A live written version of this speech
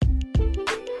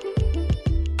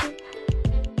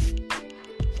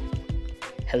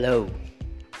Hello,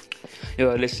 you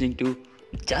are listening to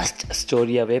Just a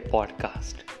Story Away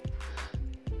podcast.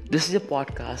 This is a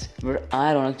podcast where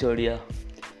I, Ronak Chodia,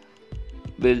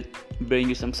 will bring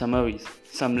you some summaries,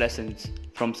 some lessons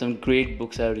from some great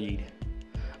books I read.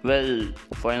 Well,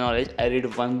 for your knowledge, I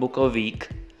read one book a week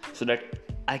so that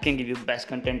I can give you best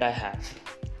content I have.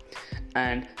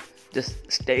 And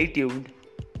just stay tuned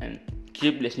and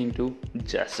keep listening to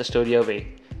Just a Story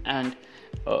Away. And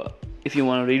if you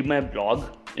want to read my blog,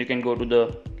 you can go to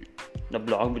the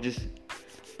blog, which is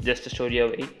Just a Story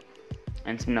Away,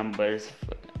 and some numbers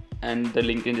and the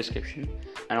link in description.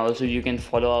 And also you can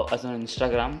follow us on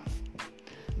Instagram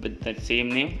with that same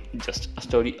name, Just a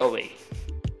Story Away.